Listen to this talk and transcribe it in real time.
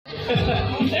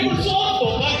এইবোৰ চব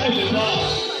টকা খাইছে না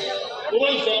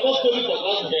তোমাৰ জেপত যদি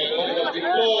টকা থাকে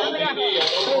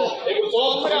এইবোৰ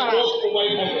চব সোমাই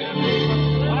থাকে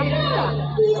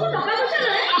টকা পইচা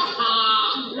নাই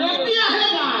এতিয়াহে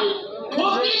নাই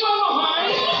ভক্তিব নহয়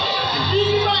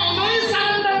কিবা এনেই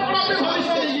চাৰেণ্ডাৰ কৰাতে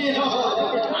ভাবিছে নেকি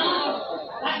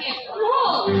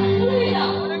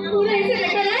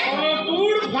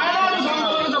তোৰ ভাইৰাল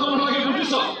জংঘললৈ যাব নালাগে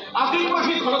বুজিছ আদিল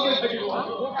পাখি ঘৰতে থাকিব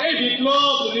এই বিপ্লৱ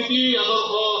নীতি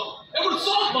আদৰ্শ এইবোৰ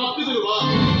চব বাদ দি দিবা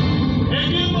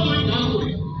একেবাৰে কাম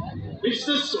কৰি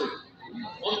বিজনেছ কৰি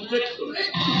কন্ট্ৰেক্ট কৰি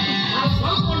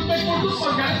ভাল কন্ট্ৰেক্ট করতে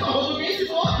সরকার তো হজমেই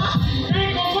দিব এই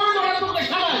গভর্নমেন্ট তো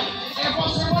দেখা নাই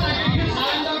এবছর আগে কি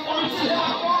সারেন্ডার করেছিল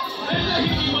এই যে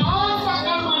কিমান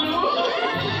টাকা মানুহ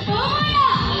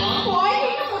কই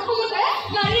কিন্তু প্রথমতে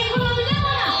গাড়ি এখন আমি যাব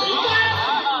না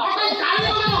অকল গাড়ি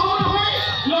হলে নহব নহয়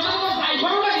লগত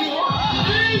ড্রাইভারও লাগিব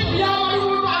এই বিয়া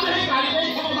মানুহবোৰ আজি গাড়ী গাড়ী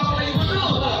খাব যাব লাগিব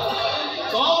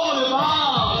সব বলে বা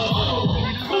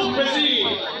খুব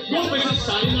বেশি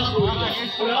চাৰি লাখ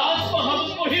ৰাজমহল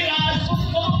মহিলাৰ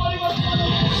পৰিবৰ্তন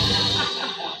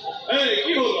এই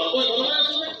কি হল তই ঘৰে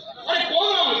আছিস আৰে কোন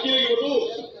কি লাগিব তো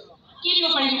কি দিব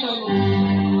পাৰিবি তই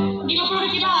দিব পৰা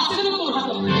কিবা আছে জানো তোৰ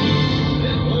হাতত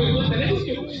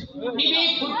বিবেক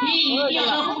বুদ্ধি নীতি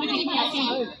আদৰ্শ বুলি যিখিনি আছিল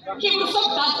সেইবোৰ চব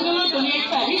ডাষ্টবিনলৈ দলিয়াই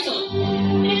থৈ আহিছ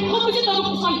খুব বেছি তই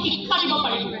কুশল শিক্ষা দিব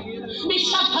পাৰিবি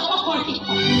বিশ্বাসঘাতকৰ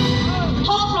শিক্ষা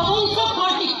ঠগ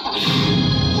প্ৰবঞ্চকৰ শিক্ষা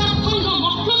স্বাৰ্থংগ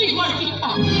মতলবী হোৱাৰ শিক্ষা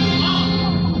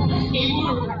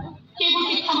এইবোৰ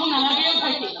শিক্ষা মোৰ নালাগেও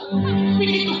ভাইটি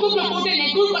পৃথিৱীত টুকুৰ নপৰোঁতে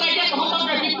নেগুৰ পেলাই দিয়া তহঁতৰ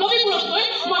দৰে বিপ্লৱীবোৰতকৈ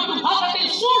মই দুভাগ হাতে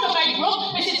চোৰ ডকাইতবোৰক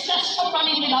বেছি শ্ৰেষ্ঠ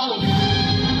প্ৰাণী বুলি ভাবোঁ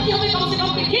সিহঁতে কমচে কম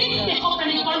পৃথিৱীত দেশ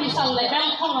প্ৰেমিকৰ মিছাল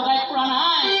লেবেলখন লগাই ফুৰা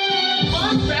নাই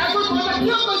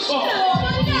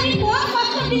আমি বৰ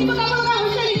কষ্ট দিন কটাব লগা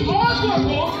হৈছে নেকি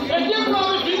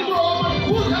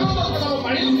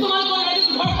তোমালোকৰ যদি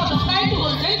দুঘৰ ডকাইতো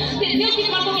হ'ল যে তেতিয়াও কি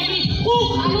তোমালোকক এটি খুব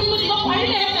আনন্দ দিব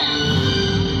পাৰিলেহেঁতেন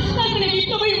তাৰ কাৰণে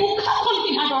বিপ্লৱীৰ মুখাখন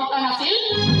পিন্ধা দৰকাৰ নাছিল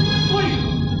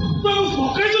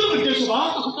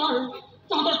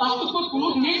তহঁতৰ বাস্তৱত কোনো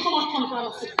দিনেই সমৰ্থন কৰা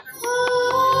নাছিল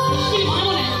কিন্তু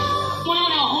মনে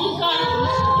মনে অহংকাৰ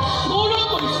গৌৰৱ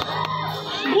কৰিছে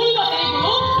মূল বাটেৰে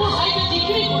গ'লেও মোৰ ভাইটোৱে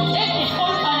যিখিনি কৰিছে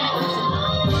দেশৰ কাৰণে কৰিছে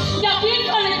জাতিৰ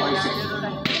কাৰণে কৰিছে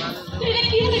তেতিয়া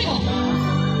কি বুলি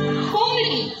কম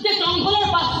নেকি যে জংঘলৰ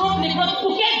পাছপৰ্ট নেগুৰত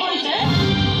পোকে ধৰিছে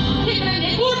সেইকাৰণে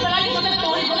নেগুৰ পেলাই দিবলৈ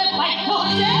দৌৰিবলৈ বাধ্য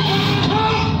হৈছে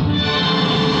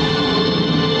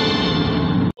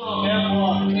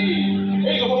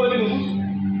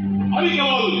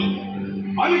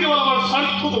আমি কেবল আমাৰ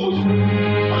স্বাৰ্থকে বুঝবো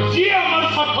আৰ যে আমাৰ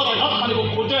স্বাৰ্থটা হাত খানিব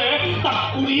খোঁজে তা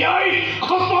কুড়িয়াই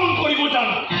খতম কৰিব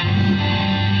জানো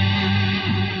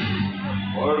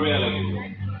বৰ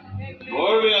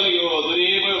বেয়া লাগিব যদি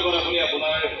এই বয়সত আপুনি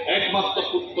আপোনাৰ একমাত্ৰ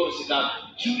পুত্ৰৰ চিতাত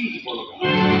জুই দিব লগা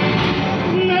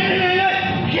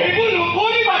সেইবোৰ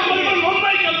নকৰিবা কৰিব মন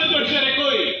নাই কেলে কৈছে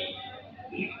কৈ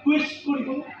ৰিকুৱেষ্ট কৰিব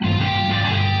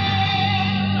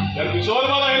ইয়াৰ পিছৰ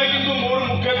বাৰ আহিলে কিন্তু মোৰ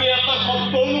মুখেদি এটা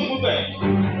শব্দও নুফুটে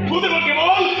ফুটিব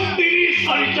কেৱল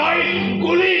 ৩-৪টাই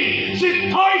গুলি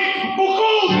চিঠাই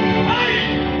বুকুত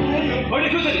ভয়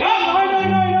দেখুৱাইছে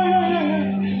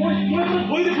মই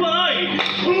ভয় দেখুৱা নাই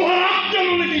মই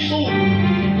আত্মলৈ দিছো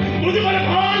বুজিবলৈ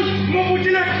ভাল মই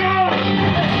বুজিলে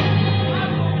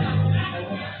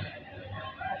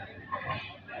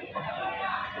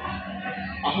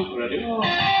আহো কৰা দেউ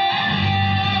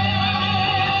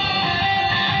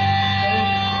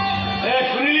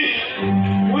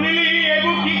শুনিলি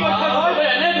এইবোৰ কি কথা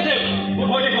এনে দিছে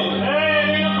ভয় দেখুৱাব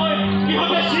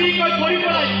সিহঁতে চিৰি কৈ কৰি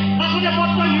পেলাই থাকোঁতে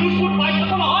পত্ৰ নিউজবোৰ পাই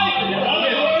থকা নহয়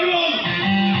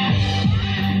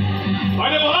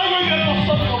বাইদে বঢ়াই গৈ পেলাই কষ্ট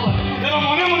দিব পাৰে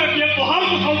মনে মনে পেট পঢ়াৰ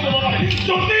কথাও ক'ব পাৰে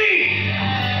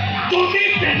যদি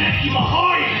তেনে কিবা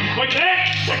হয় মই এক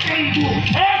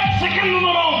ছেকেণ্ড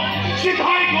নৰম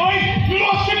চিধাই গৈ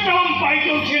মচি পেলাম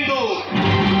বাইদেউ কিন্তু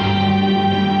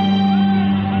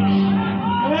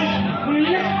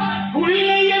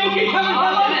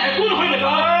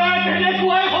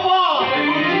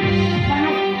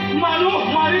মানুহ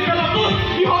মাৰি পেলাতো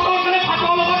সিহঁতৰ কাৰণে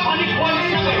ভাতৰ লগত পানী খোৱা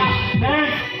নিচিনা কৰে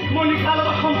মই নিশাৰ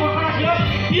লগত সম্পৰ্ক ৰাখিলে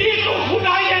ইটো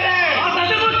শুনাই দিলে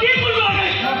মই কি কৰিব লাগে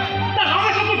তাৰ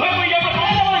লগে চকুৰ ভয় কৰি ইয়াৰ পৰা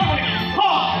যাব লাগিব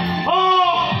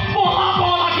পঢ়াব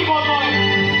লাগিব তই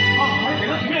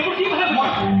এইবোৰ কি ভাবে মই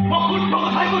শুদ্ধ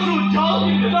কথাই কৈছো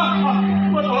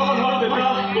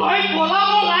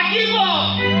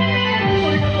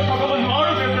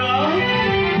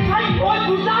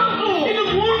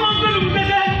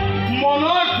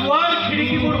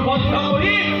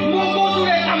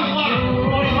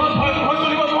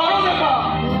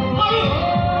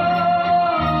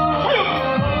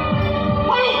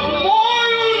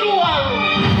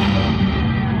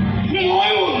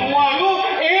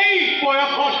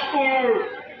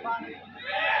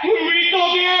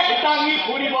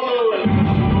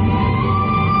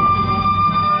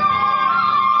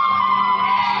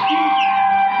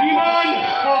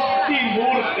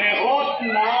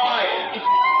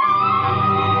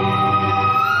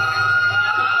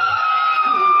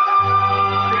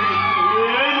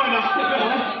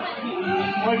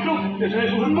মইতো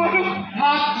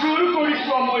হাত জোৰ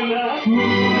কৰিছো মইনা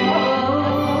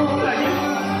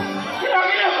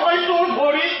লাগিলে মই তোৰ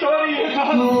ভৰিত ধৰি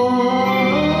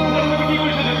কি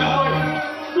কৰিছে দেউতা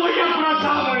তই ইয়াৰ পৰা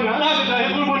যা মইনা দেউতা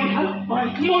এইবোৰ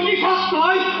মণিষা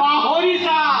তই পাহৰি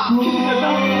যা কমচে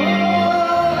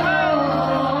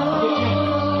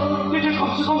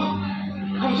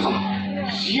কম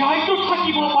জীয়াইতো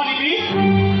থাকিব পাৰিবি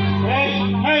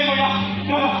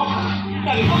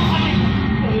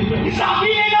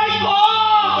যাবি নাই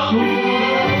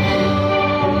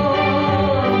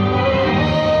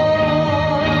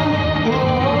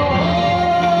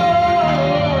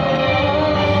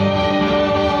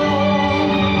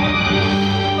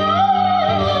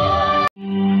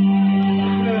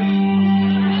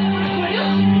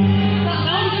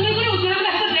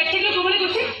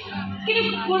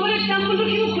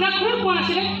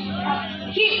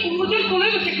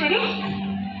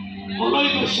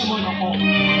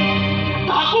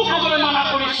তাকো খাবলৈ মানা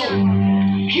কৰিছো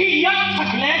সি ইয়াত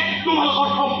থাকিলে তোমালোকৰ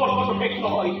সম্পৰ্কটো শেষ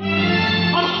নহয়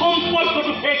আৰু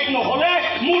সম্পৰ্কটো শেষ নহলে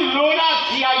মোৰ ল'ৰা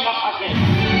জীয়াই নাথাকে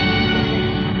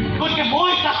গতিকে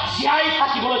মই তাক জীয়াই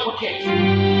থাকিবলৈ পঠিয়াইছো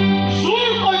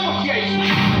জোৰকৈ পঠিয়াইছো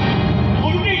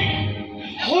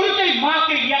সৰুতে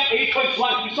মাকে ইয়াক এৰি থৈ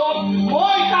যোৱাৰ পিছত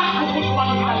মই তাক বুকুত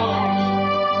পাতি ডাঙৰ কৰিছো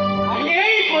আৰু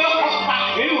এই বয়সত তাক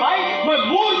হেৰুৱাই মই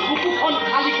মোৰ বুকুখন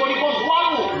খালী কৰিব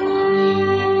নোৱাৰো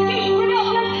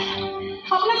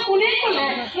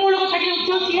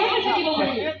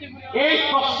এই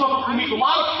প্ৰশ্নটো তুমি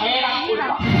তোমাৰ হেৰাক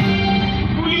কৰিবা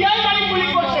উলিয়াই মাৰি বুলি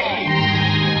কৈছে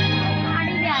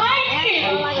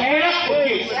হেৰাক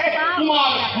পঠিয়াইছে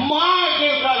তোমাৰ মা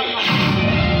দেউতাৰে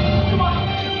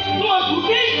তোমাৰ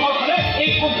গোটেই ঘৰখনে এই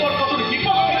সম্পৰ্কটোৰ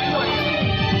বিপক্ষে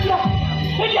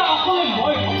এতিয়া অকলে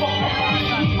মই সম্পৰ্ক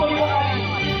কৰিব পাৰিম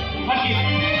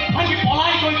আনকি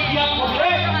পলাই গৈ বিয়াত কৰিলে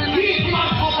সি তোমাৰ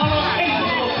কপালৰ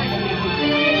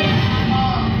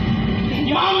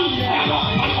ইমান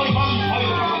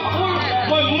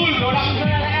মই মোৰ ল'ৰাক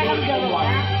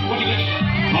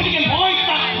গতিকে মই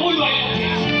তাক পলুৱাই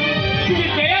পঠিয়াইছো তুমি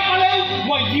বেয়া পালেও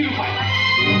মই নিৰুপায়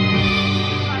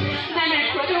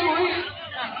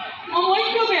মই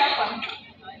কিয় বেয়া পাম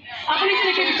আপুনি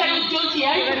যেনেকৈ বিচাৰি উজ্জ্বল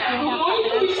জীয়াই মই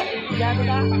বিচাৰিম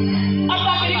আৰু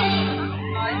তাক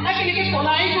এনেকৈ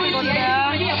পলাই গৈ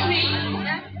জীয়াই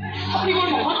আপুনি মোৰ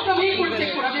মহৎ কামেই কৰিছে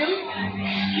খুৰাদেউ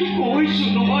কৈছো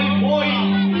নহয়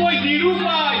মই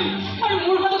নিৰুপায় আৰু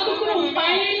মোৰ হাততো কোনো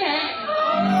উপায় নাই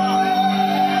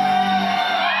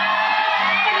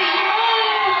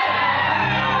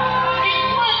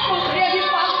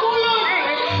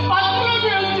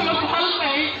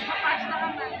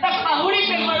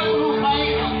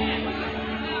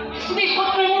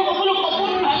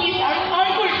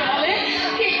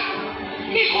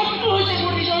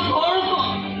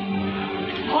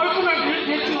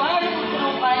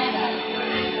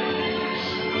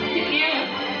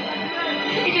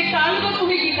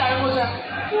তুমি কি তাৰ বোজা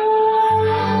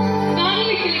গান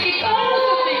লিখিলে কি তাৰ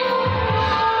বোজাতে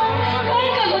কাৰ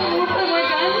কালত মুহূৰ্ত মই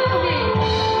গান শুনি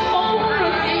অপূৰ্ণ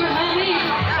চিন্তানি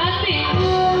ৰাতি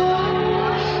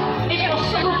এই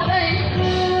প্ৰশ্নবোৰ সদায়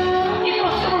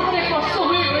প্ৰশ্ন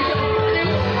হৈ ৰৈ যাব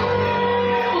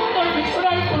উত্তৰ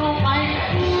বিচৰাৰ কোনো উপায় নাই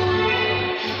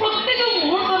প্ৰত্যেক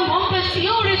মুহূৰ্তত মনটোৱে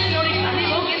চিঞৰি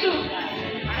কান্দিব কিন্তু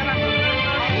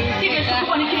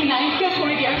চকুপানীখিনি নাইকিয়া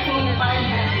কৰি দিয়াৰ কোনো উপায়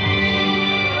নাই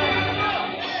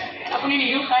আপুনি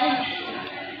নিৰুপায়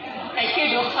একে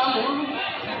দশা মোৰ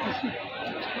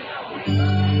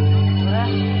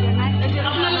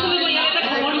আপোনালোকলৈ মই ইয়াত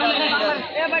এটা খবৰ দিবলৈ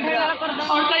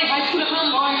চৰকাৰী হাইস্কুল এখনত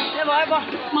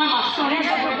মই মাষ্টৰে